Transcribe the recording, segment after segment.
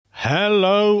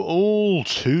Hello all.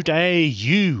 Today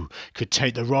you could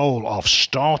take the role of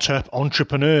startup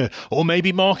entrepreneur or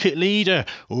maybe market leader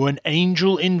or an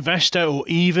angel investor or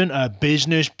even a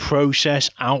business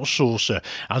process outsourcer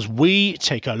as we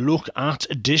take a look at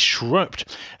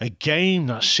Disrupt, a game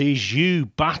that sees you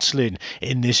battling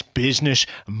in this business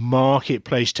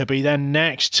marketplace to be the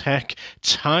next tech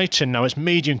titan. Now it's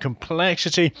medium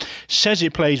complexity, says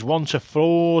it plays 1 to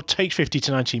 4, takes 50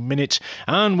 to 90 minutes,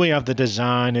 and we have the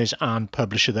designers and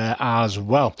publisher there as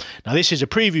well. Now this is a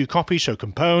preview copy, so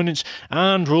components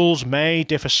and rules may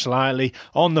differ slightly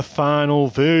on the final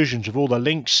versions, with all the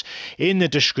links in the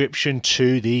description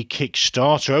to the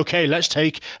Kickstarter. Okay, let's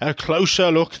take a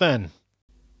closer look then.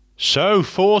 So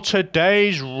for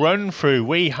today's run through,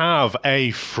 we have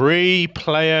a free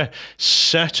player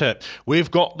setup. We've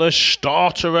got the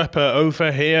starter upper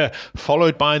over here,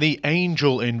 followed by the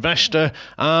angel investor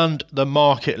and the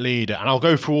market leader. And I'll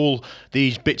go through all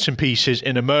these bits and pieces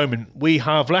in a moment. We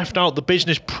have left out the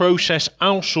business process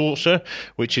outsourcer,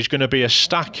 which is going to be a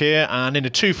stack here. And in a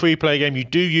 2 free player game, you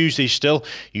do use these still.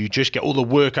 You just get all the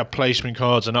worker placement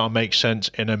cards, and that'll make sense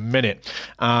in a minute.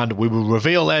 And we will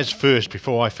reveal theirs first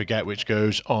before I forget, which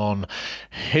goes on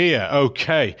here.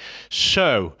 Okay,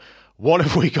 so what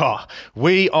have we got?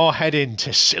 We are heading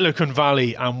to Silicon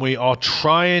Valley and we are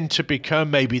trying to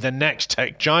become maybe the next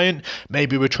tech giant.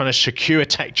 Maybe we're trying to secure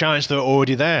tech giants that are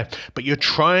already there, but you're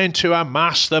trying to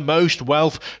amass the most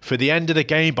wealth for the end of the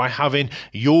game by having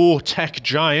your tech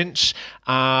giants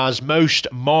as most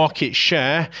market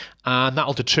share, and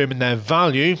that'll determine their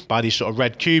value by these sort of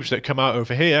red cubes that come out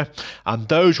over here, and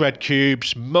those red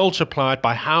cubes multiplied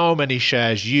by how many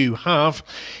shares you have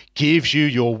gives you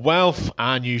your wealth,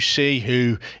 and you see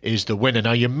who is the winner.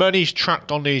 Now your money's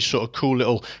tracked on these sort of cool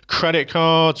little credit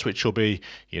cards, which will be,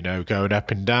 you know, going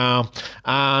up and down.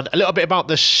 And a little bit about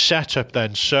the setup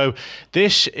then. So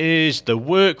this is the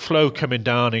workflow coming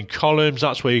down in columns.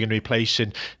 That's where you're going to be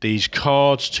placing these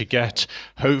cards to get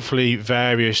hopefully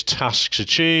various tasks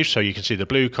achieved. So you can see the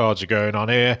blue cards are going on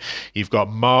here. You've got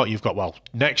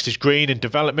next is green in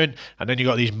development, and then you've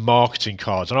got these marketing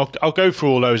cards. And I'll go through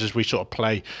all those as we sort of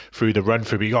play through the run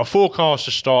through. But you've got 4 cards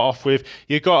to start off with.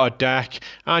 You've got a deck,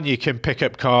 and you can pick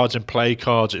up cards and play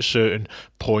cards at certain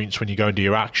points when you go into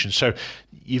your action. So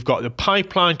you've got the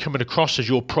pipeline coming across as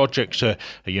your projects are,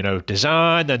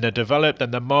 designed, then they're developed, then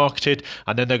they're marketed,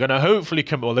 and then they're going to hopefully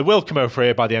they will come over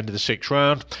here by the end of the 6th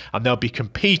round, and they'll be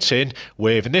competing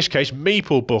with, in this case,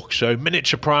 Meeplebook. So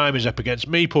Miniature Prime is up against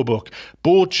Meeplebook,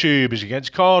 Board Tube is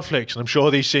against Cardflix, and I'm sure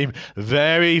these seem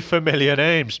very familiar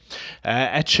names.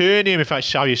 Eternium, if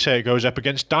that's how you say it, goes up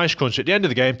against Dice Crunch. At the end of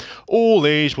the game, all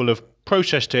these will have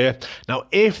processed here. Now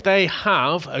if they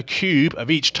have a cube of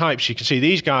each type, so you can see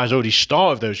these guys already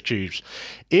start with those cubes.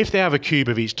 If they have a cube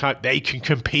of each type, they can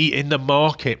compete in the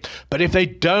market. But if they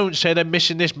don't, say they're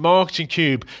missing this marketing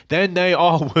cube, then they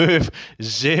are worth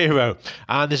 0.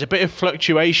 And there's a bit of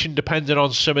fluctuation depending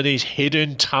on some of these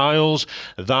hidden tiles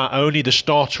that only the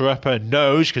starter upper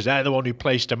knows, because they're the one who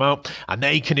placed them out, and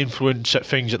they can influence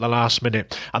things at the last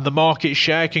minute. And the market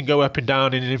share can go up and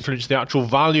down and influence the actual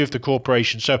value of the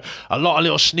corporation. So a lot of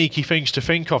little sneaky things to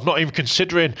think of, not even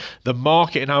considering the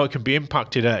market and how it can be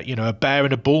impacted at, a bear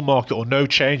and a bull market or no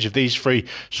change of these 3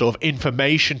 sort of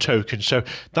information tokens. So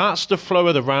that's the flow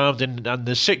of the round, and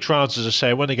the 6 rounds, as I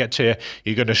say, when they get to here,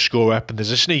 you're going to score up, and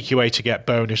there's a sneaky way to get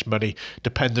bonus money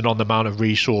depending on the amount of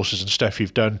resources and stuff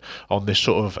you've done on this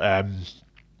sort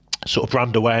of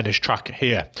brand awareness tracker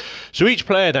here. So each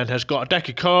player then has got a deck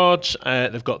of cards.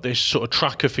 They've got this sort of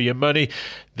tracker for your money.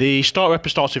 The starter upper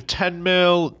starts with 10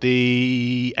 mil.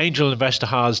 The angel investor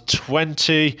has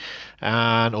 20,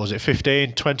 or is it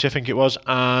 15? 20, I think it was.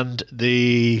 And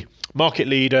the market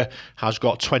leader has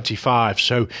got 25.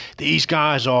 So these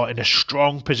guys are in a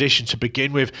strong position to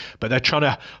begin with, but they're trying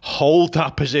to hold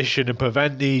that position and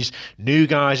prevent these new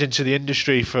guys into the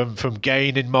industry from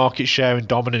gaining market share and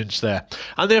dominance there.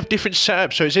 And they have different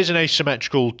setups, so it is an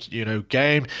asymmetrical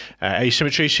game.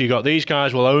 Asymmetry, so you got these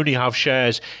guys will only have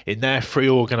shares in their 3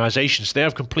 organizations. They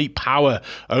have complete power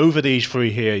over these 3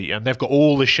 here, and they've got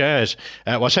all the shares.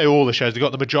 I say all the shares, they've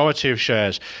got the majority of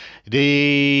shares.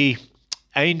 The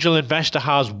angel investor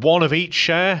has 1 of each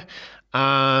share,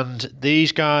 and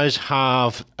these guys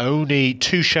have only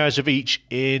 2 shares of each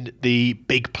in the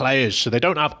big players, so they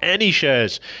don't have any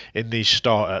shares in these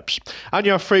startups. And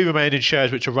you have 3 remaining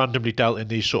shares which are randomly dealt in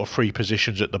these sort of 3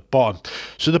 positions at the bottom.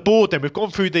 So the board then, we've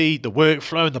gone through the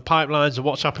workflow and the pipelines and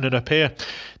what's happening up here.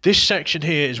 This section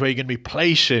here is where you're going to be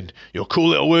placing your cool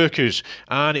little workers,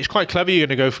 and it's quite clever. You're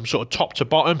going to go from sort of top to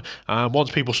bottom, and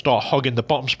once people start hogging the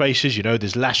bottom spaces,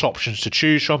 there's less options to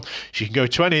choose from, so you can go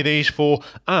to any of these 4,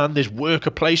 and there's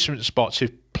worker placement spots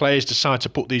if players decide to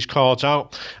put these cards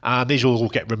out, and these will all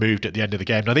get removed at the end of the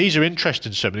game. Now these are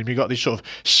interesting, some of them. You've got these sort of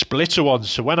splitter ones,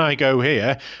 so when I go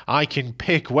here I can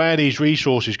pick where these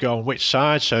resources go on which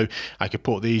side. So I could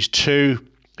put these 2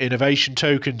 innovation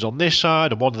tokens on this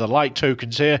side and one of the light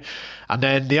tokens here, and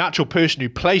then the actual person who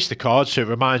placed the card, so it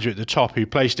reminds you at the top who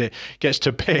placed it, gets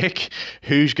to pick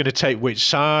who's going to take which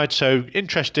side. So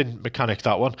interesting mechanic,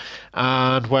 that one.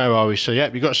 And where are we? So yeah,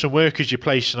 we've got some workers you're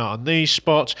placing out on these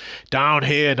spots. Down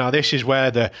here, now this is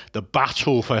where the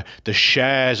battle for the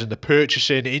shares and the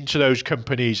purchasing into those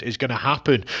companies is going to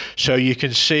happen. So you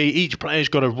can see each player's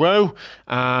got a row,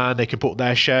 and they can put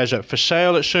their shares up for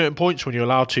sale at certain points when you're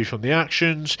allowed to from the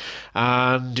actions.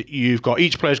 And you've got,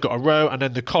 each player's got a row, and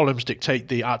then the columns dictate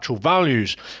the actual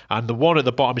values, and the one at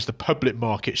the bottom is the public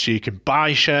market, so you can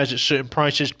buy shares at certain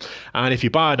prices. And if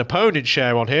you buy an opponent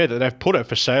share on here that they've put up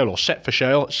for sale or set for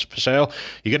sale,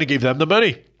 you're going to give them the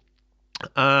money.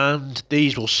 And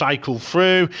these will cycle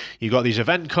through. You've got these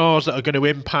event cards that are going to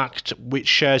impact which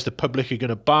shares the public are going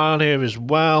to buy on here as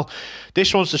well.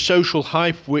 This one's the social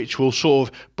hype, which will sort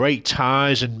of break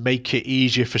ties and make it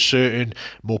easier for certain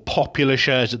more popular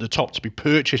shares at the top to be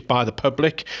purchased by the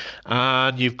public.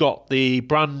 And you've got the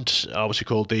brand, what's it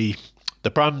called, the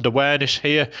brand awareness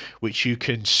here, which you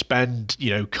can spend,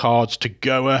 cards to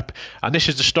go up. And this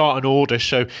is the start and order.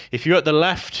 So if you're at the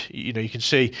left, you can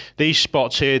see these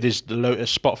spots here. There's a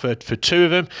spot for 2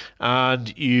 of them,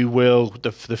 and you will,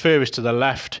 the furthest to the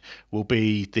left will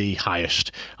be the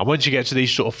highest. And once you get to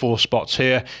these sort of 4 spots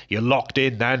here, you're locked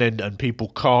in then, and people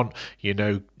can't,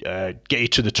 get you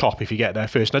to the top if you get there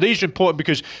first. Now these are important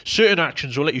because certain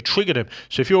actions will let you trigger them.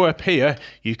 So if you're up here,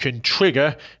 you can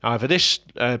trigger either this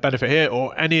benefit here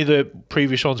or any of the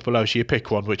previous ones below. So you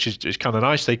pick one, which is kind of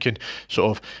nice. They can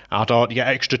sort of add on, you get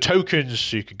extra tokens.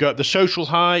 So you can go up the social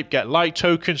hype, get like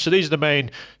tokens. So these are the main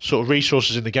sort of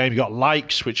resources in the game. You got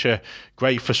likes, which are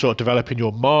great for sort of developing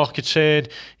your marketing.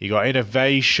 You got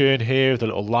innovation here, the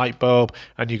little light bulb,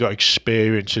 and you got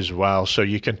experience as well. So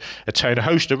you can attain a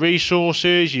host of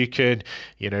resources. You can,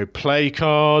 play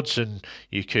cards, and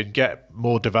you can get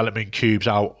more development cubes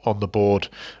out on the board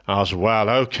as well.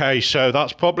 Okay, so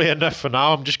that's probably enough for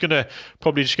now. I'm just gonna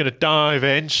dive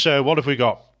in. So what have we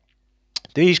got?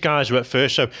 These guys are at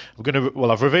first, so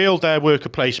I've revealed their worker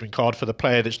placement card for the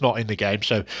player that's not in the game,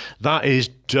 so that is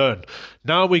done.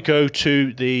 Now we go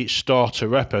to the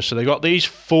starter upper. So they got these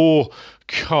 4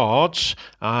 cards,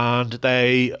 and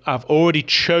they have already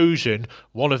chosen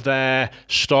one of their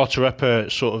starter upper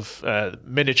sort of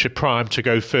miniature prime to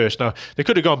go first. Now they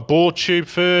could have gone board tube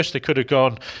first, they could have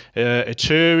gone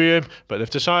Ethereum, but they've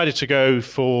decided to go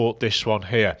for this one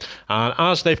here. And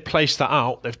as they've placed that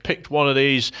out, they've picked one of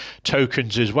these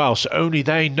tokens as well, so only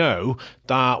they know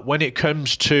that when it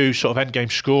comes to sort of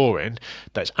endgame scoring,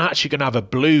 that's actually going to have a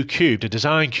blue cube, the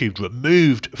design cube,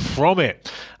 removed from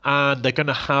it. And they're going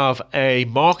to have a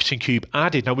marketing cube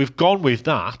added. Now, we've gone with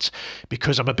that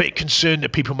because I'm a bit concerned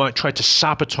that people might try to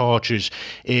sabotage us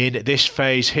in this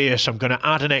phase here. So I'm going to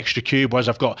add an extra cube, whereas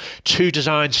I've got 2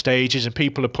 design stages, and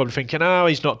people are probably thinking,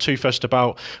 he's not too fussed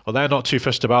about, or they're not too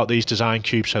fussed about these design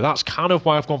cubes. So that's kind of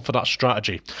why I've gone for that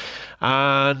strategy.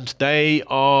 And they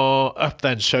are up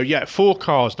then. So yeah, 4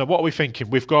 cards. Now, what are we thinking?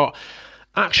 We've got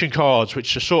action cards,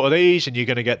 which are sort of these, and you're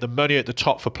going to get the money at the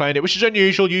top for playing it, which is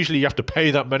unusual. Usually you have to pay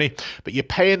that money, but you're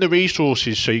paying the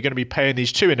resources, so you're going to be paying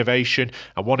these 2 innovation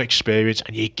and 1 experience,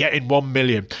 and you're getting 1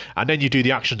 million, and then you do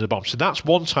the actions at the bottom. So that's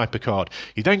one type of card.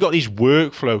 You've then got these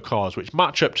workflow cards, which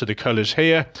match up to the colours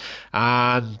here,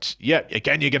 and yeah,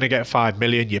 again, you're going to get 5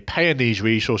 million. You're paying these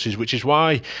resources, which is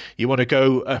why you want to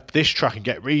go up this track and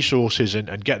get resources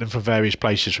and get them from various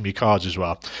places from your cards as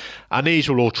well. And these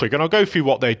will all trigger, and I'll go through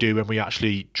what they do when we actually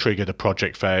trigger the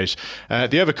project phase.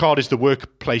 The other card is the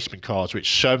work placement cards,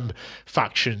 which some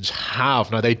factions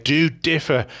have. Now, they do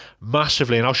differ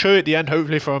massively, and I'll show you at the end,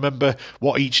 hopefully, if I remember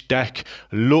what each deck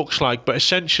looks like. But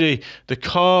essentially, the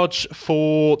cards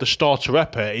for the starter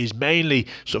upper is mainly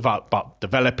sort of about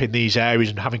developing these areas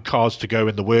and having cards to go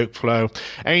in the workflow.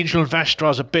 Angel Investor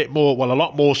has a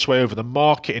lot more sway over the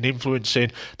market and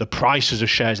influencing the prices of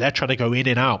shares. They're trying to go in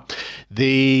and out.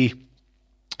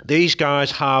 These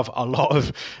guys have a lot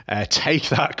of take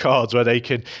that cards where they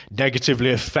can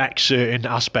negatively affect certain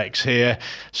aspects here.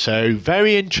 So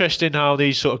very interesting how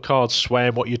these sort of cards sway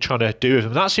and what you're trying to do with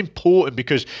them. That's important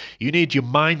because you need your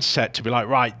mindset to be like,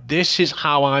 right, this is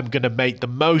how I'm going to make the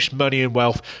most money and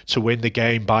wealth to win the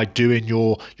game by doing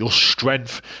your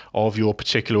strength of your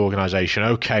particular organization.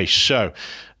 Okay, so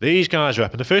These guys are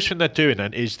up, and the first thing they're doing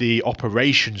then is the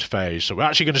operations phase. So we're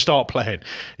actually going to start playing.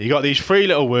 You got these 3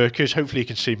 little workers. Hopefully you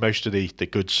can see most of the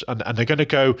goods, and they're going to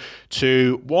go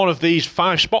to one of these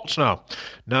 5 spots now.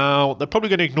 Now, they're probably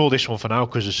going to ignore this one for now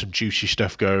because there's some juicy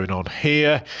stuff going on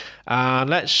here. And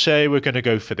let's say we're going to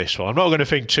go for this one. I'm not going to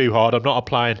think too hard. I'm not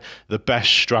applying the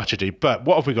best strategy. But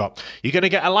what have we got? You're going to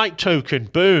get a like token.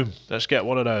 Boom. Let's get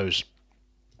one of those.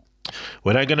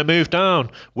 We're then going to move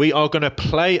down. We are going to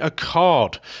play a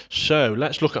card. So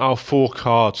let's look at our 4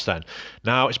 cards then.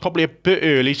 Now, it's probably a bit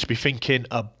early to be thinking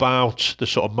about the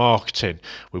sort of marketing.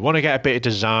 We want to get a bit of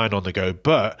design on the go,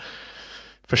 but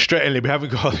frustratingly, we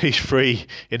haven't got these 3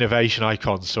 innovation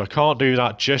icons, so I can't do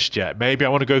that just yet. Maybe I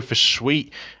want to go for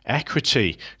sweet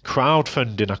equity.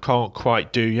 Crowdfunding, I can't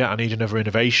quite do yet. I need another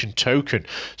innovation token.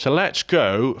 So let's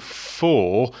go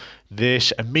for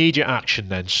this immediate action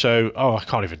then. So, I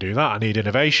can't even do that. I need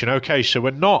innovation. Okay, so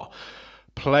we're not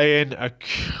playing a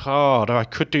card. I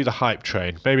could do the hype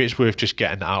train. Maybe it's worth just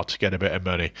getting that out to get a bit of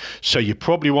money. So you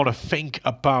probably want to think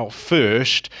about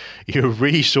first your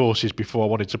resources before I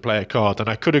wanted to play a card. And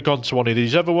I could have gone to one of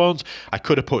these other ones. I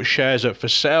could have put shares up for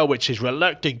sale, which is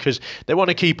reluctant because they want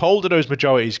to keep hold of those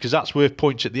majorities because that's worth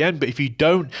points at the end. But if you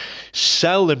don't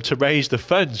sell them to raise the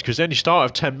funds, because then you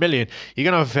start with 10 million, you're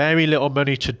going to have very little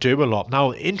money to do a lot.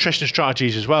 Now, interesting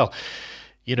strategies as well.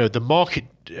 You know, the market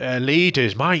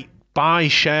leaders might buy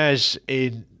shares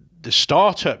in the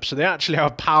startups, so they actually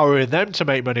have power in them to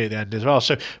make money at the end as well.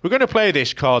 So we're going to play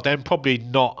this card then, probably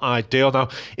not ideal. Now,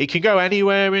 it can go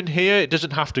anywhere in here. It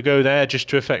doesn't have to go there just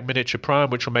to affect miniature prime,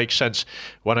 which will make sense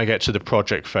when I get to the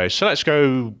project phase. So let's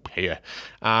go here.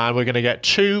 And we're going to get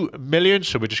 2 million,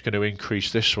 so we're just going to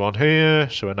increase this one here.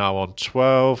 So we're now on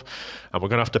 12, and we're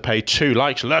going to have to pay 2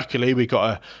 likes. Luckily, we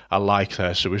got a like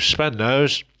there, so we've spent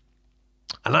those.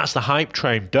 And that's the hype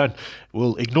train done.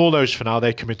 We'll ignore those for now.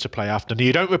 They come into play after. Now,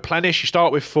 you don't replenish. You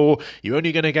start with 4. You're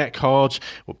only going to get cards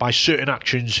by certain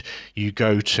actions you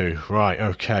go to. Right,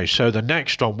 okay. So the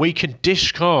next one, we can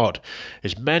discard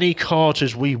as many cards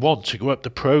as we want to go up the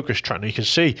progress track. Now, you can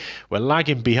see we're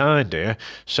lagging behind here.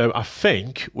 So I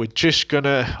think we're just going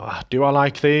to... do I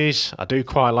like these? I do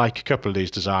quite like a couple of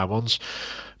these design ones.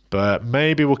 But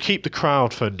maybe we'll keep the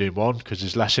crowdfunding one because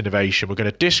there's less innovation. We're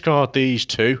going to discard these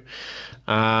 2.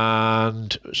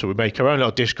 And so we make our own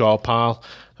little discard pile.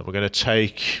 And we're going to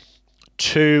take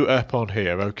 2 up on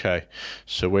here. Okay,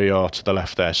 so we are to the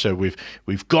left there. So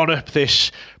we've gone up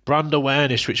this brand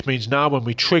awareness, which means now when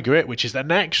we trigger it, which is the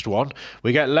next one,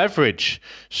 we get leverage.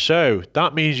 So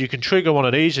that means you can trigger one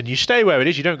of these and you stay where it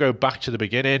is. You don't go back to the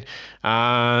beginning.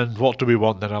 And what do we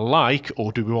want then? A like,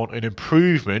 or do we want an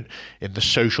improvement in the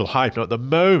social hype? Now, at the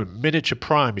moment, miniature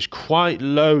prime is quite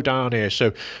low down here.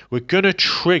 So we're going to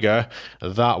trigger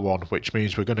that one, which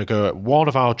means we're going to go at one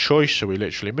of our choice. So we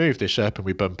literally move this up and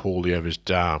we bump all the others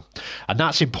down. And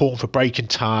that's important for breaking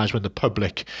ties when the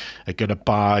public are going to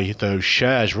buy those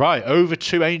shares. Right, over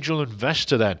to Angel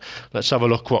Investor then. Let's have a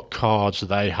look what cards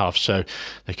they have. So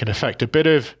they can affect a bit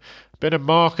of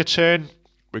marketing.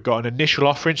 We've got an initial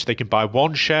offering, so they can buy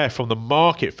 1 share from the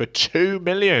market for 2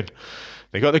 million.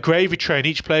 They got the gravy train.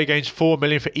 Each player gains 4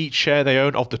 million for each share they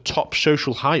own of the top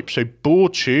social hype. So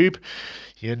board tube,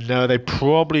 you know, they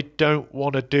probably don't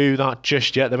want to do that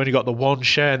just yet. They've only got the 1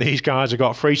 share and these guys have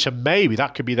got 3. So maybe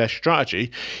that could be their strategy,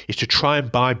 is to try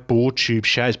and buy board tube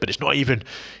shares, but it's not even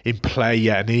in play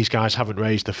yet. And these guys haven't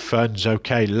raised the funds.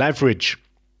 Okay, leverage.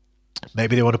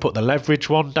 Maybe they want to put the leverage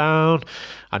one down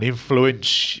and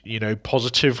influence, you know,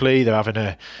 positively. They're having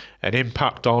an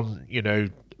impact on, you know,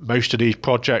 most of these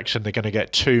projects, and they're going to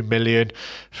get 2 million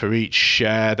for each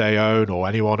share they own or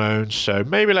anyone owns. So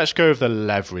maybe let's go with the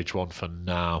leverage one for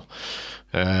now.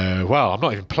 Well, I'm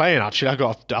not even playing actually.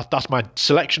 That's my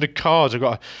selection of cards. I've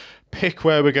got to pick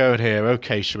where we're going here.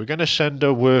 Okay, so we're going to send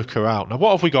a worker out. Now,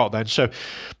 what have we got then? So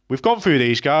we've gone through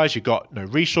these guys. You've got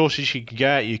resources you can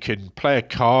get. You can play a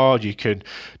card. You can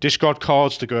discard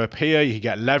cards to go up here. You can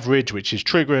get leverage, which is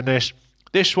triggering this.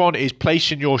 This one is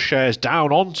placing your shares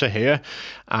down onto here,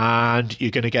 and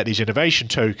you're going to get these innovation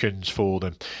tokens for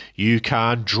them. You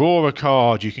can draw a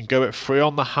card. You can go at 3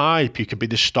 on the hype. You can be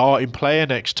the starting player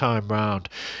next time round.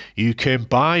 You can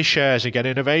buy shares and get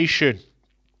innovation.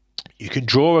 You can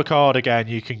draw a card again.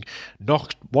 You can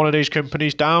knock one of these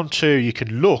companies down too. You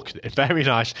can look, very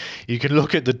nice, you can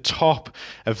look at the top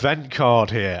event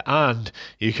card here, and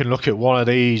you can look at one of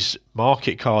these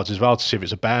market cards as well to see if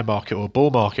it's a bear market or a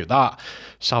bull market. That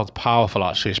sounds powerful,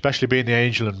 actually, especially being the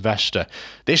angel investor.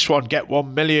 This one, get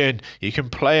 1 million. You can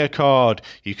play a card.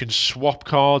 You can swap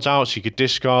cards out. So you could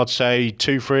discard, say,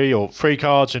 2 free or 3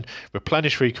 cards and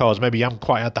replenish 3 cards. Maybe you haven't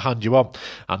quite had the hand you want.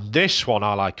 And this one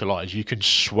I like a lot is you can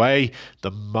sway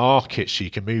the market. So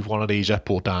you can move one of these up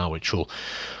or down, which will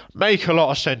make a lot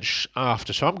of sense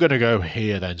after. So I'm going to go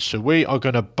here then. So we are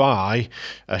going to buy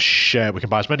a share. We can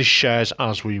buy as many shares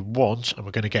as we want, and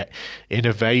we're going to get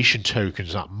innovation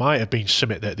tokens. That might have been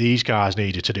something that these guys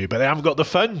needed to do, but they haven't got the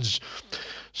funds.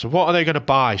 So what are they going to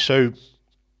buy? So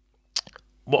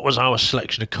what was our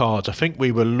selection of cards? I think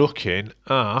we were looking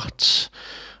at,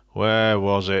 where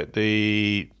was it?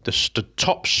 The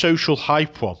top social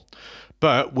hype one.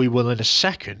 But we will in a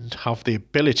second have the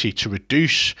ability to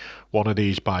reduce one of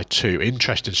these by 2.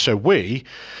 Interesting. So we're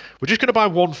just going to buy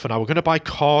one for now. We're going to buy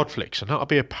card flicks, and that'll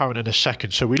be apparent in a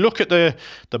second. So we look at the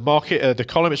market, the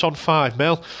column, it's on 5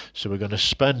 mil. So we're going to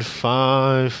spend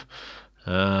 5,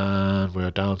 and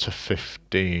we're down to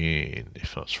 15,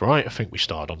 if that's right. I think we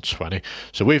started on 20.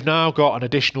 So we've now got an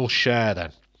additional share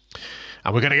then.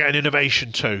 And we're going to get an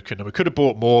innovation token. And we could have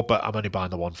bought more, but I'm only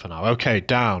buying the one for now. Okay,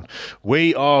 down.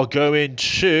 We are going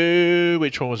to...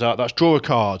 Which one was that? That's draw a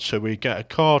card. So we get a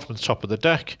card from the top of the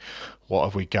deck. What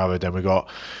have we gathered? Then we got...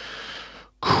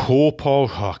 Corpor...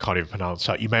 Oh, I can't even pronounce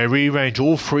that. You may rearrange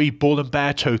all 3 bull and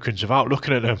bear tokens without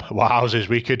looking at them. Wowzers.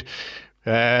 We could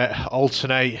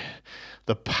alternate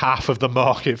the path of the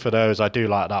market for those. I do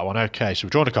like that one. Okay, so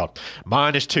we've drawn a card.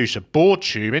 -2. So board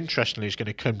tube, interestingly, is going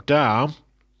to come down.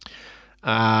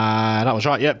 That was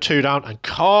right, yep, 2 down, and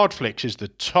card flicks is the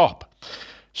top.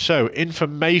 So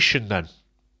information then,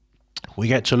 we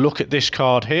get to look at this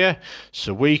card here,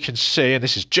 so we can see, and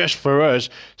this is just for us,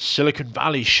 Silicon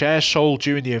Valley shares sold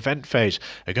during the event phase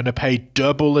are going to pay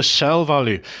double the sell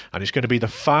value, and it's going to be the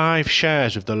 5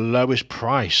 shares with the lowest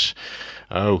price.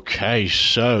 Okay,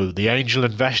 so the angel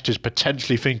investor's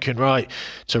potentially thinking, right,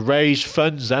 to raise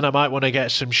funds, then I might want to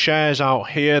get some shares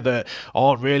out here that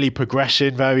aren't really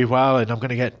progressing very well, and I'm going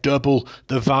to get double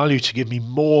the value to give me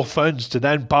more funds to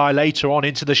then buy later on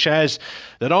into the shares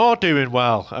that are doing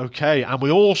well. Okay, and we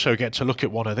also get to look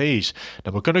at one of these.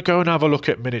 Now we're going to go and have a look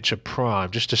at Miniature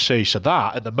Prime just to see. So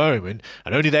that, at the moment,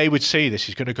 and only they would see this,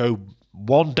 is going to go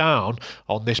 1 down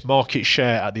on this market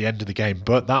share at the end of the game,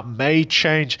 but that may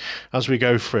change as we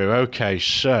go through. Okay,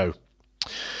 so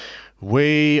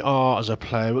we are, as a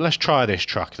player, well, let's try this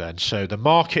track then. So the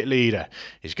market leader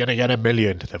is going to get 1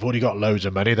 million. They've already got loads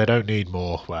of money. They don't need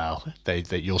more. Well,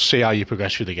 you'll see how you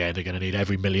progress through the game. They're going to need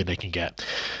every million they can get.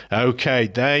 Okay,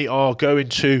 they are going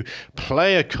to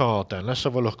play a card then. Let's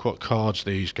have a look what cards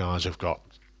these guys have got.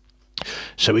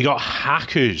 So we got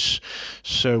hackers,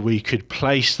 so we could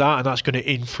place that, and that's going to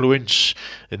influence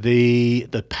the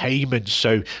payments.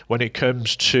 So when it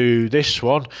comes to this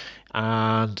one,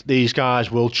 and these guys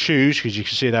will choose, because you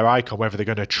can see their icon, whether they're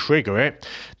going to trigger it,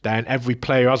 then every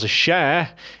player has a share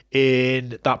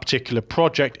in that particular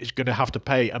project is going to have to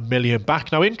pay 1 million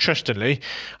back. Now, interestingly,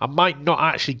 I might not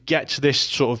actually get to this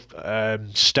sort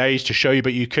of stage to show you,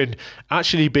 but you can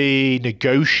actually be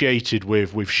negotiated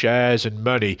with shares and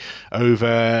money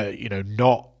over,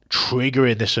 not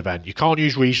triggering this event. You can't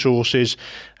use resources,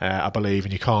 I believe,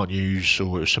 and you can't use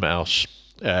or something else.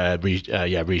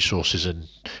 Resources,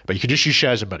 but you can just use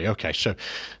shares and money. Okay, so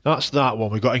that's that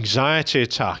one. We've got anxiety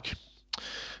attack.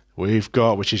 We've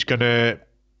got, which is going to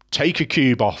take a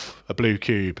cube off, a blue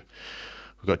cube.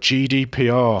 We've got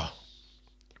GDPR.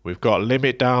 We've got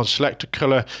limit down, select a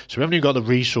color. So we haven't even got the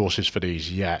resources for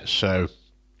these yet. So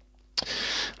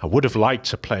I would have liked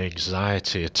to play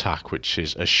anxiety attack, which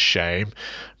is a shame.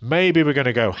 Maybe we're going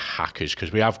to go hackers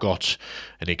because we have got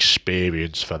an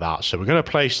experience for that. So we're going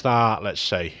to place that, let's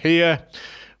say, here.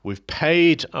 We've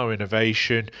paid our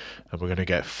innovation and we're going to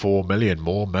get 4 million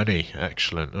more money.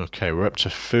 Excellent. Okay, we're up to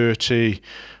 30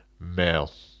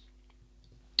 mil.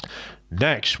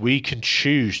 Next, we can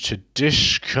choose to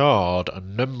discard a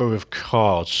number of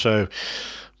cards. So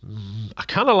I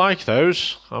kind of like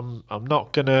those. I'm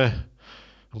going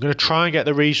to try and get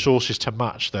the resources to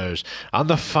match those. And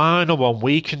the final one,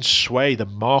 we can sway the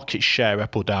market share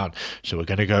up or down. So we're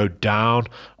going to go down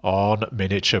on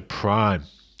Miniature Prime.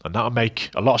 And that'll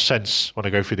make a lot of sense when I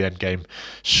go through the end game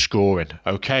scoring.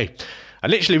 Okay.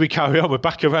 And literally we carry on, we're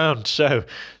back around. So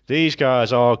these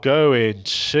guys are going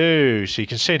to, so you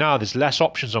can see now there's less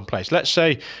options on place. Let's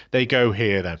say they go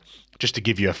here then. just to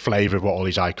give you a flavour of what all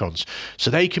these icons. So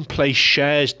they can place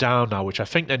shares down now, which I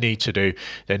think they need to do.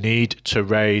 They need to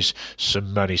raise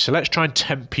some money. So let's try and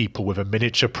tempt people with a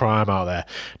miniature prime out there.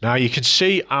 Now you can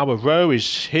see our row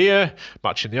is here,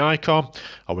 matching the icon.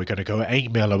 Are we going to go at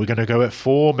 8 mil? Are we going to go at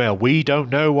 4 mil? We don't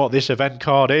know what this event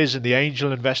card is, and the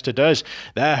angel investor does.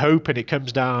 They're hoping it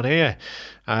comes down here.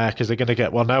 Because they're going to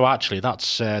get, well, no, actually,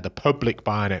 that's the public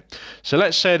buying it. So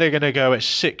let's say they're going to go at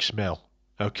 6 mil.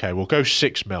 Okay, we'll go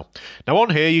 6 mil. Now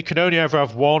on here, you can only ever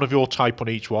have one of your type on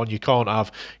each one. You can't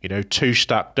have, you know, 2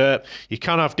 stacked up. You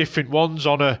can have different ones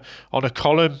on a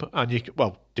column, and you,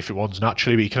 well, different ones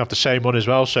naturally, but you can have the same one as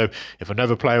well. So if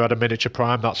another player had a miniature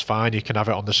prime, that's fine. You can have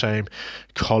it on the same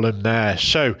column there.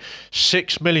 So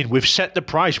 6 million. We've set the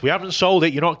price. We haven't sold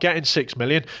it. You're not getting 6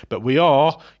 million, but we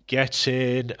are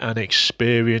getting an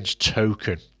experience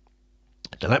token.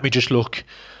 Now let me just look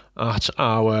at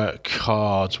our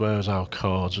cards. Where's our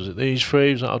cards? Was it these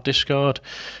 3? Was that our discard?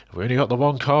 We only got the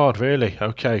 1 card, really.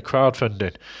 Okay,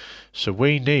 crowdfunding. So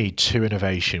we need 2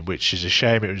 innovation, which is a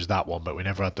shame it was that one, but we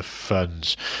never had the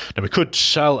funds. Now we could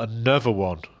sell another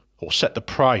one, or set the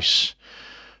price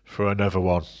for another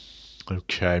one.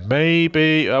 Okay,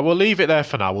 maybe we'll leave it there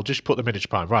for now. We'll just put the miniature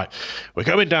prime. Right, we're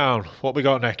going down. What we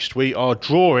got next? We are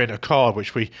drawing a card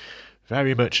which we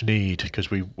very much need,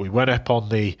 because we went up on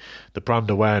the brand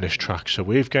awareness track. So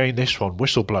we've gained this one,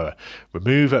 whistleblower.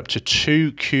 Remove up to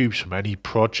 2 cubes from any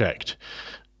project.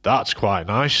 That's quite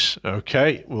nice.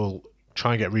 Okay, we'll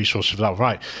try and get resources for that.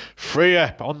 Right, free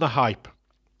up on the hype.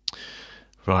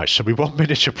 Right, so we want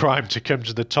miniature prime to come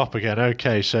to the top again.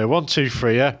 Okay, so 1, 2,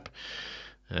 3 up.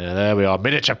 There we are.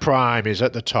 Miniature prime is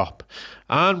at the top.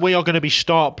 And we are going to be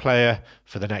start player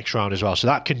for the next round as well. So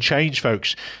that can change,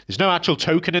 folks. There's no actual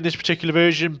token in this particular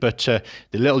version, but the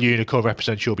little unicorn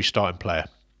represents you'll be starting player.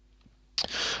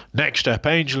 Next up,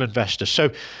 angel investor.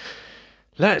 So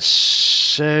let's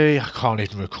say, I can't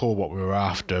even recall what we were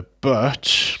after,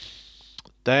 but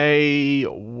they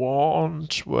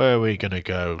want, where are we going to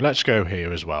go? Let's go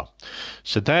here as well.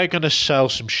 So they're going to sell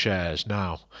some shares.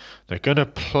 Now, they're going to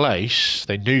place,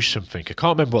 they knew something. I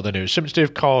can't remember what they knew. It's something to do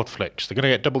with card flicks. They're going to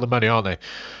get double the money, aren't they?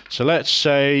 So let's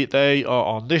say they are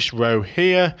on this row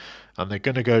here, and they're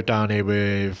going to go down here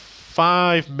with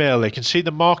 5 mil. They can see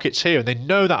the markets here, and they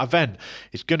know that event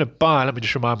is going to buy, let me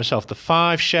just remind myself, the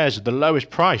 5 shares at the lowest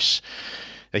price.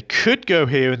 They could go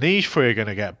here, and these 3 are going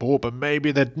to get bought, but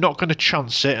maybe they're not going to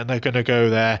chance it, and they're going to go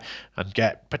there and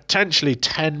get potentially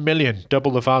 10 million,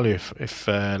 double the value. If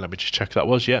let me just check that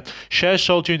was, yeah. Shares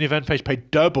sold during the event phase pay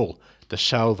double the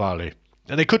sell value.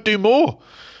 And they could do more,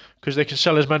 because they can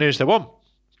sell as many as they want.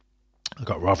 I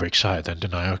got rather excited then,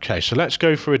 didn't I? Okay, so let's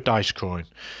go for a dice coin.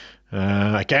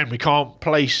 Again, we can't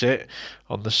place it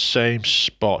on the same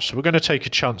spot, so we're going to take a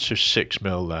chance of 6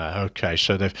 mil there. Okay,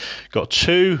 so they've got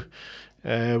 2...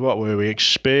 what were we?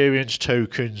 Experience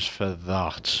tokens for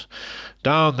that.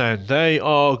 Down then, they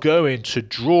are going to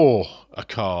draw a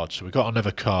card. So we've got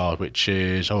another card, which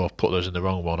is... Oh, I've put those in the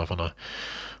wrong one, haven't I?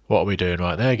 What are we doing?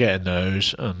 Right, they're getting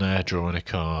those, and they're drawing a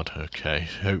card. Okay,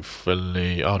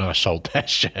 hopefully... Oh, no, I sold their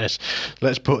shares.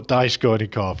 Let's put dice coin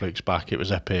and card flicks back. It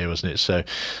was up here, wasn't it? So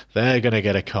they're going to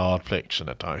get a card flicks and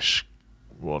a dice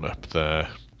one up there.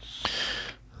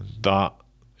 That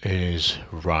is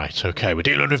right. Okay, we're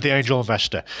dealing with the angel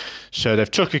investor. So they've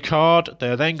took a card.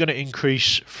 They're then going to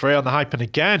increase 3 on the hype, and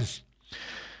again,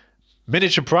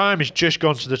 miniature prime has just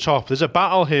gone to the top. There's a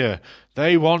battle here.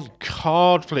 They want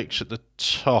card flicks at the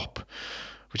top,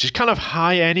 which is kind of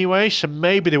high anyway, so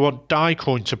maybe they want die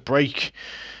coin to break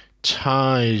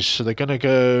ties. So they're going to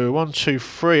go 1, 2,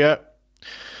 3 up.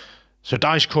 So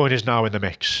dice coin is now in the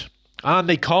mix, and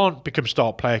they can't become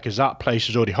start player because that place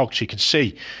is already hogged. So you can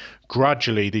see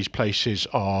gradually these places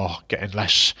are getting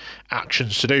less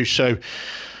actions to do. So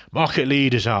market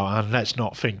leaders out, and let's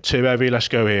not think too heavy. Let's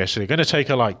go here. So they're going to take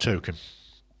a light token.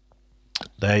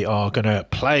 They are going to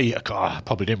play a card. I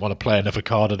probably didn't want to play another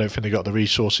card. I don't think they got the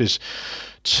resources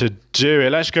to do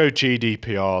it. Let's go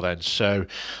GDPR then. So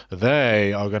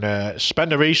they are going to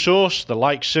spend a resource, the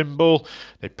like symbol.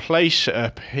 They place it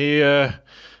up here.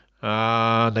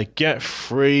 And they get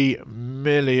 3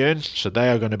 million. So they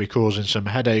are going to be causing some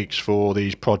headaches for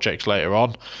these projects later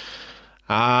on.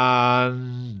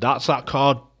 And that's that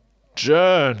card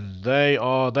done. They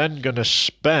are then going to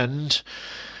spend...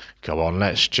 Come on,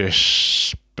 let's just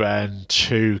spend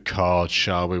 2 cards,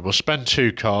 shall we? We'll spend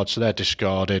 2 cards, so they're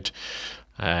discarded.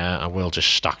 And we'll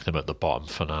just stack them at the bottom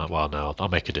for now. Well, no, I'll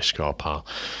make a discard pile.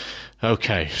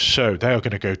 Okay, so they are going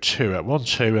to go 2 at 1,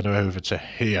 2, and over to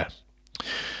here.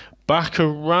 Back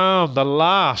around the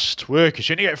last workers.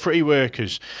 You only get 3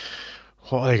 workers.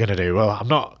 What are they going to do? Well, I'm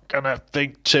not going to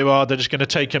think too hard. They're just going to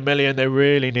take $1 million. They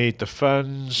really need the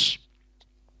funds.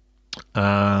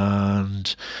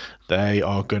 And they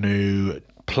are going to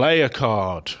play a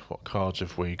card. What cards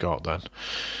have we got then?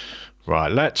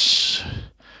 Right, let's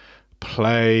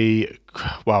play...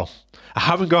 Well, I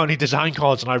haven't got any design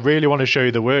cards, and I really want to show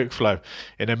you the workflow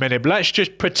in a minute. But let's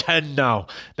just pretend now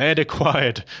they had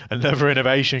acquired another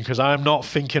innovation, because I'm not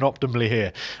thinking optimally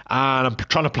here. And I'm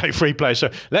trying to play free play. So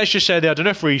let's just say they had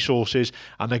enough resources,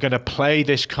 and they're going to play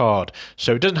this card.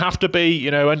 So it doesn't have to be,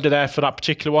 you know, under there for that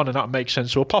particular one, and that makes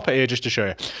sense. So we'll pop it here just to show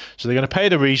you. So they're going to pay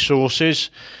the resources,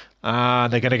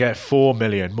 and they're going to get 4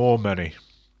 million, more money.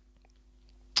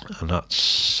 And that's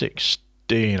 16.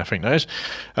 I think that is.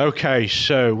 Okay,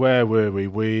 so where were we?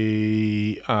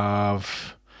 We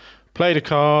have played a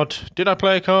card. Did I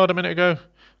play a card a minute ago?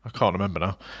 I can't remember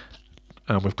now.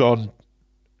 And we've gone...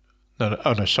 No,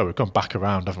 oh no, sorry, we've gone back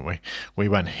around, haven't we? We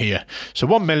went here. So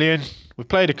 1 million, we've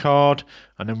played a card,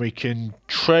 and then we can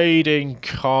trade in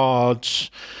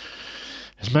cards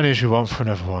as many as we want for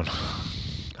another one.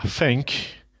 I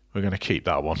think we're going to keep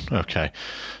that one. Okay,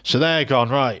 so they're gone,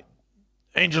 right.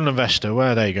 Angel Investor,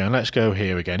 where are they going? Let's go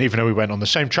here again. Even though we went on the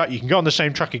same track, you can go on the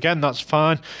same track again, that's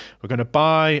fine. We're going to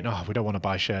buy... No, we don't want to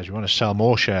buy shares. We want to sell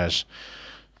more shares.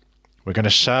 We're going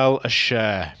to sell a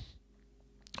share.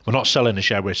 We're not selling a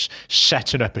share, we're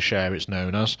setting up a share, it's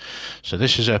known as. So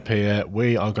this is up here.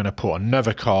 We are going to put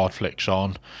another card flicks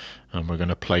on, and we're going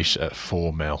to place it at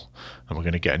 4 mil. And we're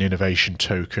going to get an innovation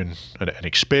token, an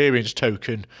experience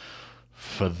token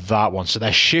for that one. So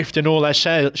they're shifting all their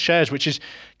shares, which is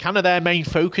kind of their main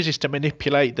focus, is to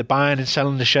manipulate the buying and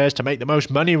selling the shares to make the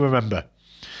most money, remember.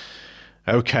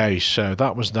 Okay, so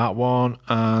that was that one,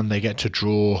 and they get to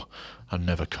draw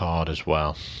another card as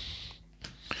well.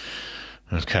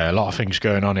 Okay, a lot of things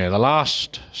going on here. The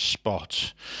last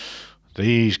spot,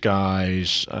 these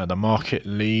guys, the market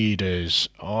leaders,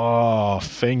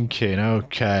 thinking,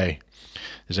 okay,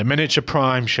 there's a miniature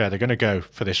prime share. They're going to go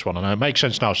for this one, and it makes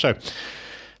sense now. So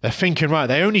they're thinking, right,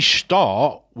 they only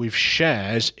start with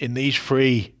shares in these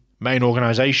 3 main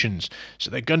organisations. So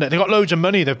they've got loads of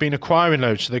money. They've been acquiring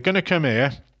loads. So they're going to come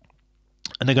here,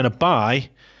 and they're going to buy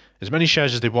as many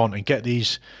shares as they want and get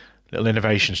these little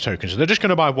innovations tokens. So they're just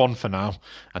going to buy one for now,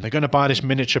 and they're going to buy this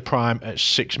miniature prime at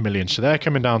 6 million. So they're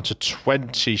coming down to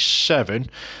 27,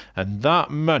 and that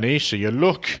money, so you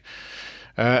look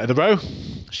at the row,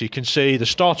 so you can see the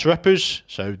starter uppers.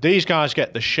 So these guys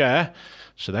get the share,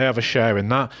 so they have a share in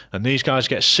that, and these guys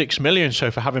get 6 million.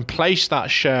 So for having placed that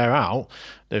share out,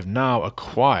 they've now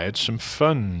acquired some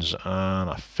funds, and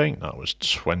I think that was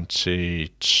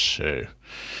 22.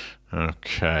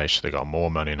 Okay, so they got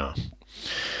more money now.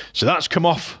 So that's come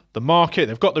off the market.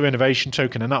 They've got their innovation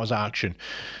token, and that was action.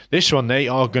 This one, they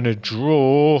are going to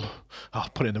draw... Oh,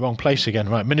 put it in the wrong place again.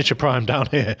 Right, miniature prime down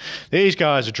here. These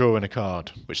guys are drawing a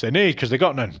card, which they need because they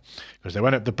got none, because they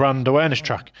went up the brand awareness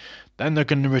track. Then they're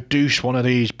going to reduce one of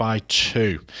these by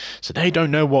 2. So they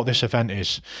don't know what this event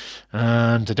is.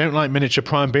 And they don't like miniature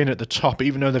prime being at the top,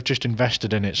 even though they've just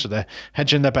invested in it. So they're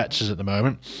hedging their bets at the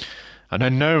moment. And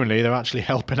unknowingly, they're actually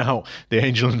helping out the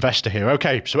angel investor here.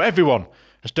 Okay, so everyone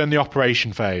has done the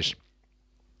operation phase.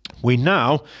 We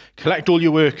now collect all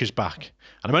your workers back.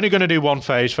 And I'm only going to do one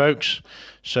phase, folks.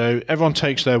 So everyone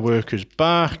takes their workers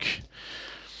back.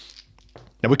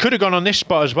 Now, we could have gone on this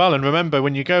spot as well. And remember,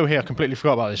 when you go here, I completely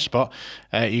forgot about this spot.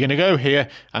 You're going to go here,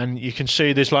 and you can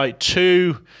see there's like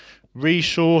 2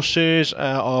 resources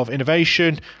of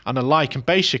innovation and the like. And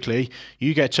basically,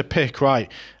 you get to pick,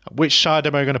 right, which side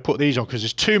am I going to put these on? Because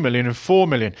there's 2 million and 4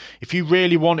 million. If you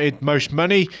really wanted most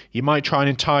money, you might try and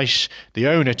entice the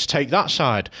owner to take that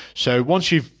side. So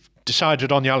once you've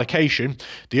decided on the allocation,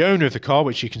 the owner of the car,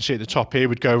 which you can see at the top here,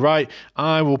 would go, right,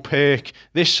 I will pick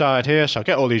this side here, so I'll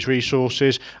get all these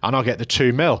resources, and I'll get the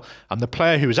 2 mil. And the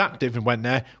player who was active and went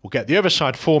there will get the other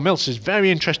side 4 mil. So it's a very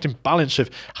interesting balance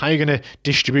of how you're going to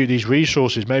distribute these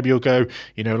resources. Maybe you'll go,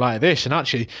 you know, like this, and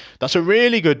actually that's a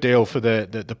really good deal for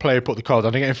the player who put the card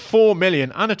on. They're getting 4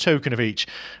 million and a token of each,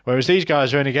 whereas these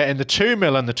guys are only getting the 2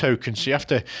 mil and the token. So you have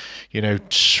to, you know,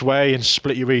 sway and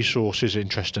split your resources.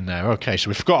 Interesting there. Okay, so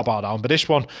we forgot about that one, but this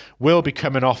one will be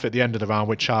coming off at the end of the round,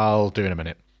 which I'll do in a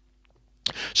minute.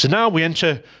 So now we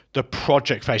enter the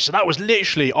project phase. So that was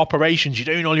literally operations.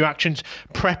 You're doing all your actions,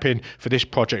 prepping for this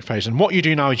project phase. And what you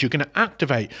do now is you're going to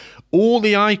activate all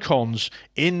the icons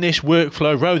in this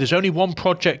workflow row. There's only one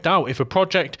project out. If a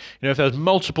project, if there's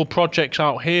multiple projects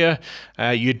out here,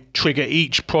 you'd trigger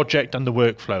each project and the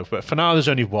workflow. But for now, there's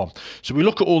only one. So we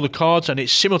look at all the cards and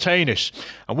it's simultaneous.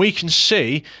 And we can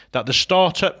see that the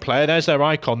startup player, there's their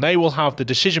icon, they will have the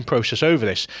decision process over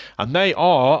this. And they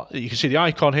are, you can see the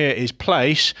icon here is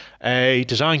place a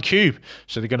design cube.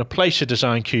 So they're going to place a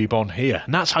design cube on here.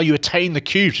 And that's how you attain the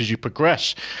cubes as you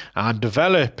progress and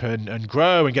develop and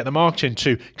grow and get the marketing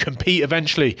to compete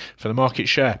eventually for the market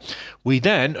share. We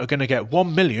then are going to get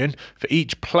 1 million for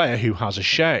each player who has a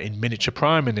share in Miniature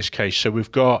Prime in this case. So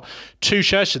we've got 2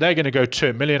 shares, so they're going to go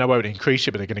 2 million. I won't increase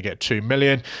it, but they're going to get 2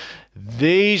 million.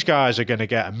 These guys are going to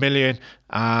get 1 million,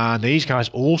 and these guys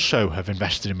also have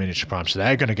invested in Miniature Prime, so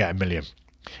they're going to get 1 million.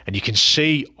 And you can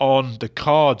see on the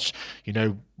cards,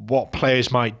 what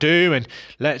players might do. And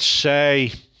let's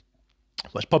say,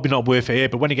 well, it's probably not worth it here,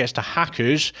 but when it gets to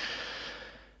hackers,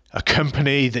 a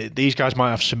company, these guys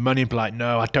might have some money and be like,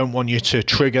 no, I don't want you to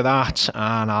trigger that,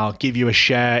 and I'll give you a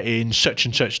share in such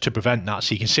and such to prevent that.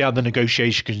 So you can see how the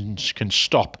negotiations can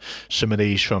stop some of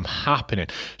these from happening.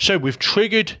 So we've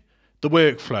triggered the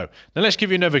workflow. Now let's give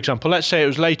you another example. Let's say it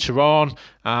was later on,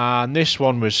 and this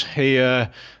one was here,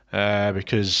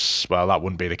 because, well, that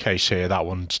wouldn't be the case here. That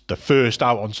one's the first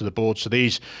out onto the board, so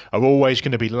these are always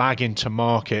going to be lagging to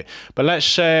market. But let's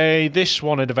say this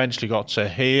one had eventually got to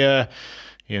here.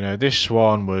 This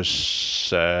one was,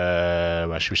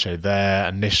 where should we say, there,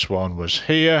 and this one was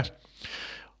here.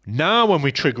 Now when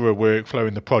we trigger a workflow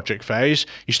in the project phase,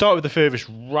 you start with the furthest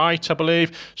right, I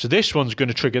believe. So this one's going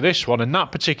to trigger this one, and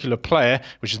that particular player,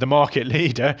 which is the market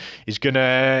leader, is going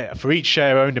to, for each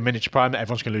share owned in Miniature Prime,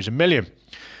 everyone's going to lose 1 million.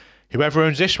 Whoever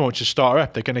owns this one, which is starter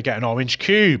up, they're going to get an orange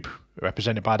cube,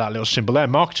 represented by that little symbol there,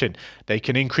 marketing. They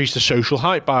can increase the social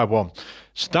hype by 1.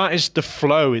 So that is the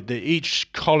flow.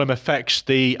 Each column affects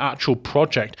the actual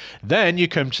project. Then you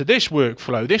come to this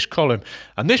workflow, this column,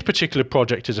 and this particular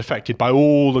project is affected by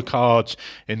all the cards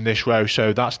in this row.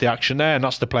 So that's the action there, and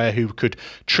that's the player who could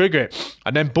trigger it.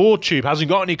 And then board tube hasn't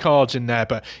got any cards in there,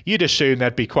 but you'd assume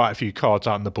there'd be quite a few cards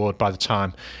out on the board by the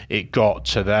time it got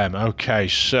to them. Okay,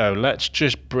 so let's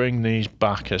just bring these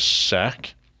back a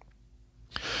sec.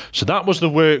 So that was the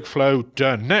workflow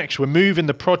done. Next, we're moving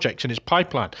the project in its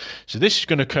pipeline. So this is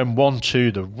going to come one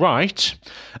to the right,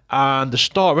 and the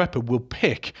starter will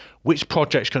pick which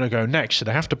project's going to go next. So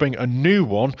they have to bring a new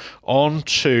one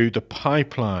onto the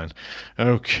pipeline.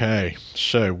 Okay,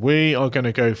 so we are going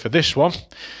to go for this one,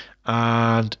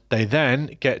 and they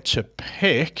then get to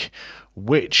pick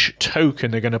which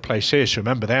token they're going to place here. So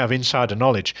remember, they have insider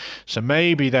knowledge. So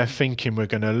maybe they're thinking we're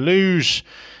going to lose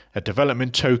a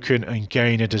development token and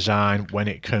gain a design when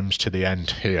it comes to the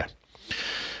end here.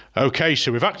 Okay,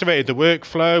 so we've activated the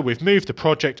workflow, we've moved the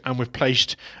project, and we've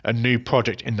placed a new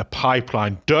project in the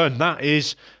pipeline. Done. That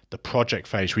is the project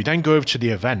phase. We then go over to the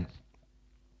event.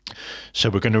 So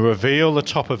we're going to reveal the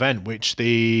top event, which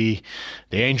the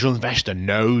angel investor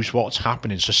knows what's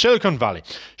happening. So Silicon Valley,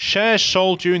 shares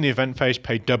sold during the event phase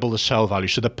pay double the sell value.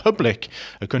 So the public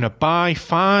are going to buy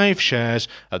 5 shares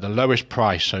at the lowest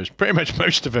price. So it's pretty much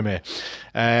most of them here.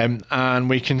 And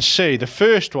we can see the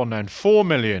first one then, 4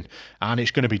 million, and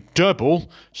it's going to be double.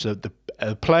 So the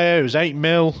player is 8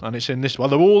 mil, and it's in this. Well,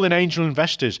 they're all in angel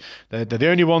investors. They're the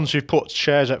only ones who've put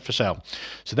shares up for sale.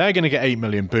 So they're going to get 8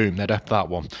 million. Boom, they'd up that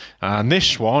one. And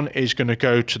this one is going to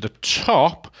go to the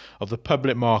top of the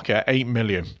public market at 8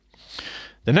 million.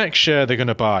 The next share they're going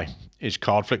to buy is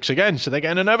Cardflix again. So they're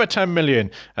getting another 10 million.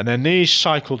 And then these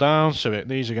cycle down. So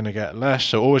these are going to get less.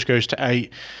 So it always goes to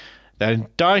 8. Then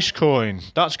Dice Coin,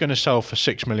 that's going to sell for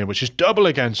 6 million, which is double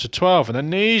again, so 12. And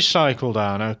then these cycle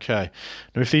down, okay.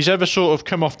 Now, if these ever sort of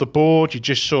come off the board, you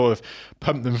just sort of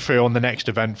pump them through on the next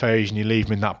event phase and you leave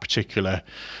them in that particular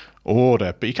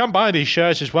order. But you can buy these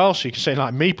shares as well, so you can say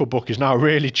like MeepleBook is now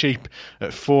really cheap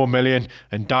at 4 million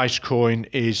and Dice Coin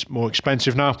is more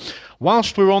expensive now.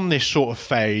 Whilst we're on this sort of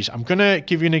phase, I'm going to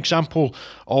give you an example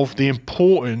of the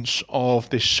importance of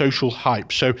this social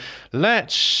hype. So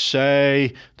let's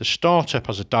say the startup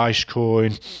has a Dice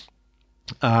Coin,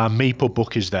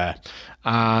 MeepleBook is there,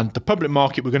 and the public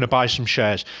market, we're going to buy some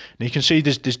shares. And you can see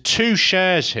there's 2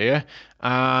 shares here,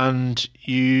 and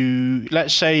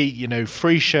let's say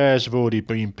 3 shares have already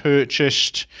been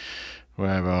purchased.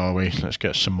 Where are we? Let's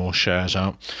get some more shares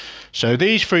out. So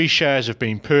these 3 shares have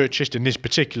been purchased in this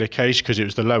particular case because it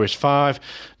was the lowest 5.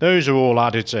 Those are all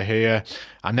added to here.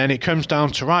 And then it comes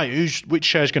down to, right, which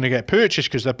share is going to get purchased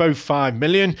because they're both 5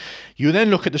 million. You then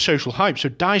look at the social hype. So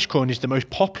Dicecoin is the most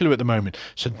popular at the moment.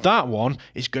 So that one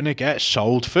is going to get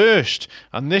sold first.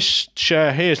 And this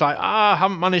share here is like, I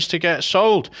haven't managed to get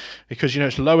sold because,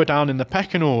 it's lower down in the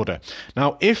pecking order.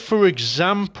 Now, if, for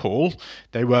example,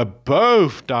 they were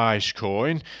both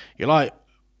Dicecoin, you're like,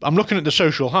 I'm looking at the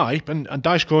social hype and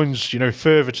Dicecoin's,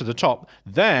 further to the top.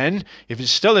 Then, if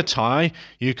it's still a tie,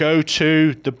 you go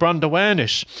to the brand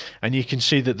awareness and you can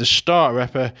see that the starter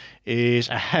ripper is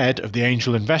ahead of the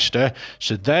angel investor,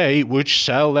 so they would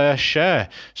sell their share.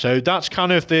 So that's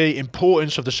kind of the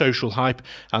importance of the social hype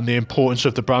and the importance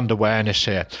of the brand awareness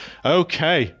here.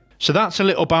 Okay. So that's a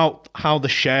little about how the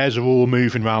shares are all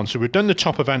moving around. So we've done the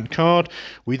top event card.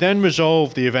 We then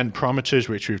resolve the event parameters,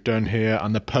 which we've done here,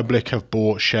 and the public have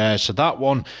bought shares. So that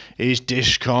one is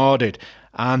discarded.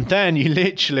 And then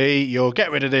you'll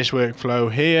get rid of this workflow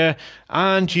here,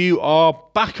 and you are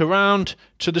back around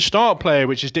to the start player,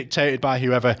 which is dictated by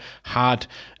whoever had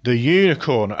the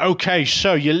unicorn. Okay,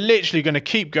 so you're literally going to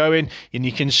keep going, and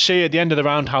you can see at the end of the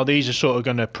round how these are sort of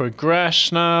going to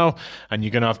progress now, and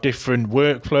you're going to have different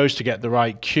workflows to get the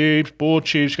right cubes. Board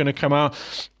tube's going to come out.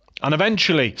 And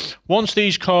eventually, once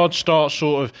these cards start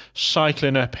sort of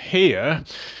cycling up here,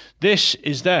 this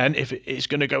is then, if it's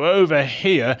going to go over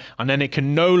here, and then it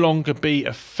can no longer be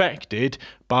affected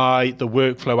by the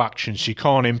workflow actions. So you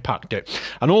can't impact it.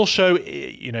 And also,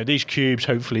 these cubes,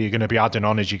 hopefully, you're going to be adding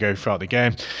on as you go throughout the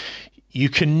game. You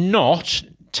cannot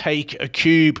take a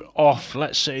cube off.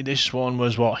 Let's say this one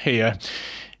was here?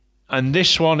 And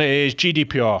this one is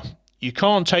GDPR. You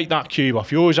can't take that cube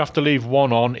off. You always have to leave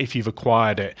one on if you've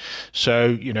acquired it.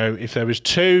 So, if there was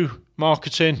 2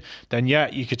 marketing, then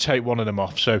you could take one of them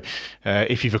off. So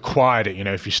if you've acquired it,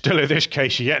 if you're still in this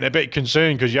case, you're getting a bit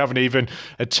concerned because you haven't even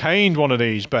attained one of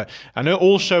these. And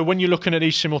also when you're looking at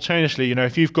these simultaneously,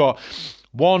 if you've got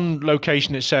one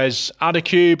location that says add a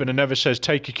cube and another says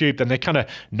take a cube, then they kind of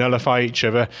nullify each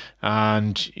other,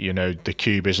 and the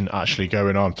cube isn't actually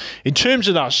going on. In terms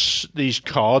of these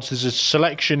cards, there's a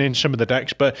selection in some of the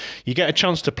decks, but you get a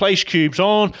chance to place cubes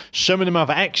on. Some of them have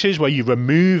X's where you're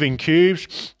removing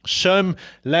cubes. Some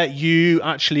let you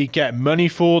actually get money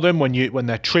for them when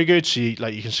they're triggered. So you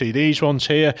can see these ones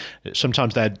here.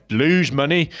 Sometimes they lose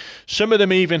money. Some of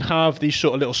them even have these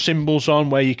sort of little symbols on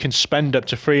where you can spend up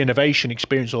to 3 innovation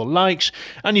experience or likes,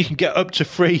 and you can get up to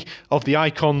 3 of the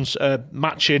icons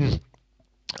matching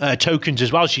tokens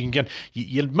as well. So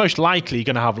you're most likely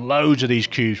going to have loads of these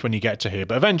cubes when you get to here,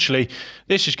 but eventually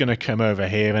this is going to come over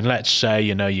here, and let's say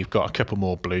you've got a couple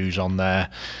more blues on there,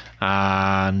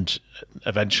 and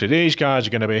eventually these guys are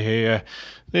going to be here,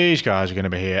 these guys are going to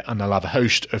be here, and they'll have a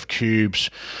host of cubes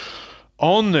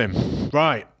on them.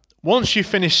 Right, once you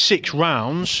finish 6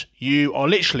 rounds, you are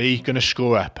literally going to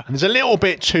score up. And there's a little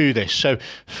bit to this. So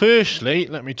firstly,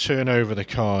 let me turn over the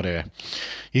card here.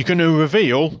 You're going to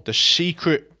reveal the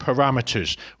secret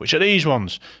parameters, which are these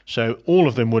ones. So all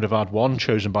of them would have had one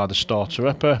chosen by the starter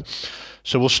upper.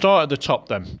 So we'll start at the top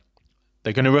then.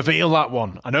 They're going to reveal that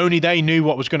one, and only they knew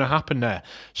what was going to happen there.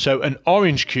 So an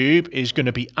orange cube is going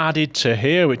to be added to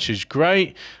here, which is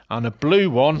great, and a blue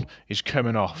one is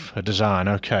coming off a design.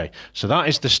 Okay, so that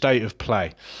is the state of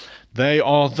play. They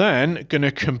are then going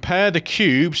to compare the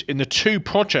cubes in the 2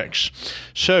 projects.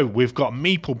 So we've got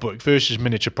Meeplebook versus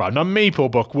Miniature Prime. Now,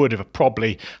 Meeplebook would have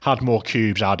probably had more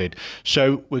cubes added.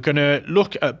 So we're going to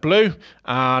look at blue,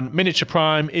 and Miniature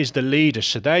Prime is the leader.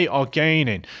 So they are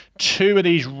gaining 2 of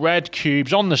these red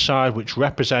cubes on the side, which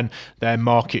represent their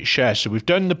market share. So we've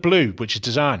done the blue, which is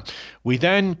design. We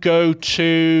then go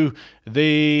to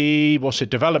the,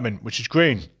 development, which is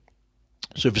green.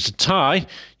 So if it's a tie,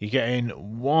 you're getting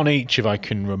 1 each, if I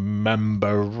can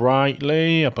remember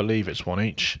rightly. I believe it's 1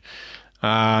 each.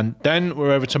 And then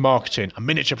we're over to marketing. And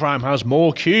Miniature Prime has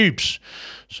more cubes.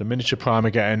 So Miniature Prime are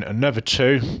getting another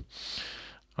 2.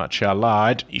 Actually, I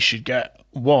lied. You should get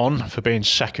 1 for being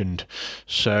second.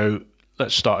 So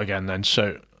let's start again then.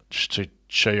 So just to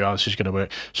show you how this is going to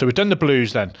work. So we've done the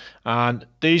blues then. And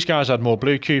these guys had more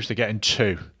blue cubes. They're getting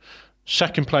 2.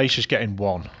 Second place is getting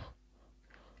 1.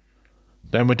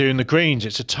 Then we're doing the greens,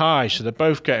 it's a tie, so they're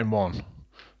both getting 1.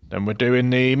 Then we're doing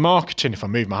the marketing, if I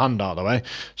move my hand out of the way.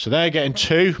 So they're getting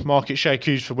 2 market share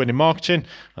cubes for winning marketing,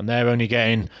 and they're only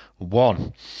getting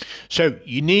 1. So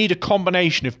you need a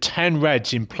combination of 10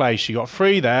 reds in place. So you got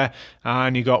 3 there,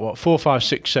 and you got 4, 5,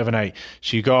 6, 7, 8.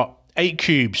 So you got 8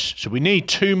 cubes. So we need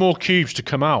 2 more cubes to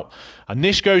come out. And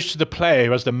this goes to the player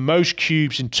who has the most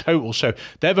cubes in total. So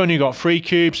they've only got 3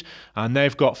 cubes and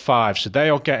they've got 5. So they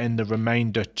are getting the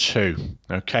remainder 2.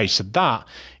 Okay, so that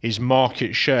is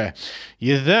market share.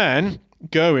 You're then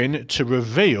going to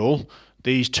reveal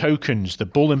these tokens, the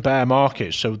bull and bear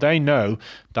market, so they know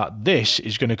that this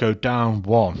is going to go down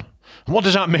 1. And what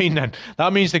does that mean then?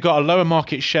 That means they've got a lower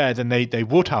market share than they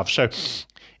would have. So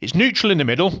it's neutral in the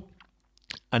middle.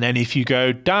 And then if you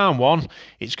go down 1,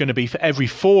 it's going to be for every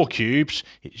 4 cubes.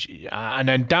 And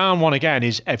then down 1 again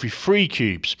is every 3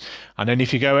 cubes. And then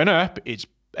if you're going up, it's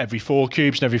every 4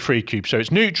 cubes and every 3 cubes. So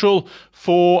it's neutral,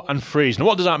 4 and 3s. Now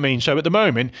what does that mean? So at the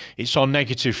moment, it's on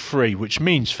 -3, which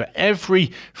means for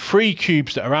every 3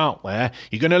 cubes that are out there,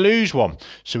 you're going to lose 1.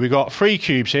 So we've got 3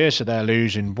 cubes here, so they're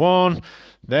losing 1.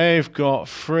 They've got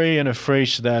 3 and a 3,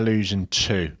 so they're losing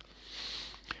 2.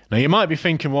 Now, you might be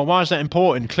thinking, well, why is that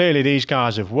important? Clearly, these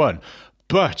guys have won.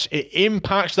 But it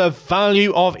impacts the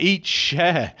value of each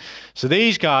share. So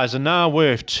these guys are now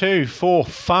worth 2, 4,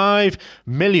 5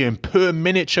 million per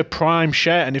miniature prime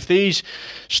share. And if these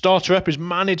starter uppers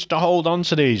manage to hold on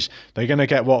to these, they're going to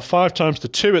get, what, 5 times the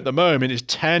 2 at the moment is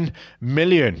 10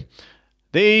 million.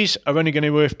 These are only going to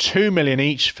be worth 2 million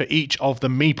each for each of the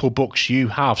Meeple books you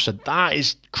have. So that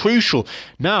is crucial.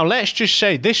 Now, let's just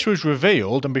say this was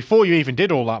revealed, and before you even did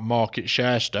all that market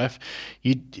share stuff,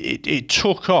 it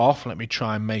took off. Let me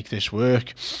try and make this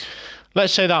work.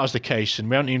 Let's say that was the case, and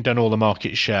we haven't even done all the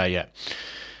market share yet.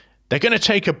 They're going to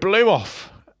take a blue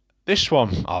off this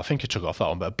one. Oh, I think I took off that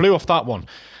one, but a blue off that one.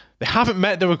 They haven't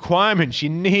met the requirements. You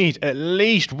need at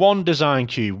least 1 design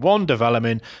cube, 1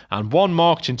 development, and 1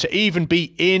 marketing to even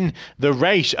be in the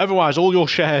race. Otherwise, all your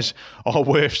shares are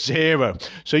worth 0.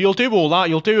 So you'll do all that.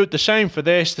 You'll do the same for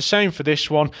this, the same for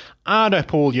this one. Add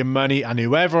up all your money, and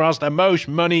whoever has the most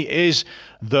money is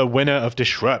the winner of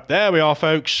Disrupt. There we are,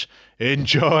 folks.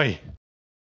 Enjoy.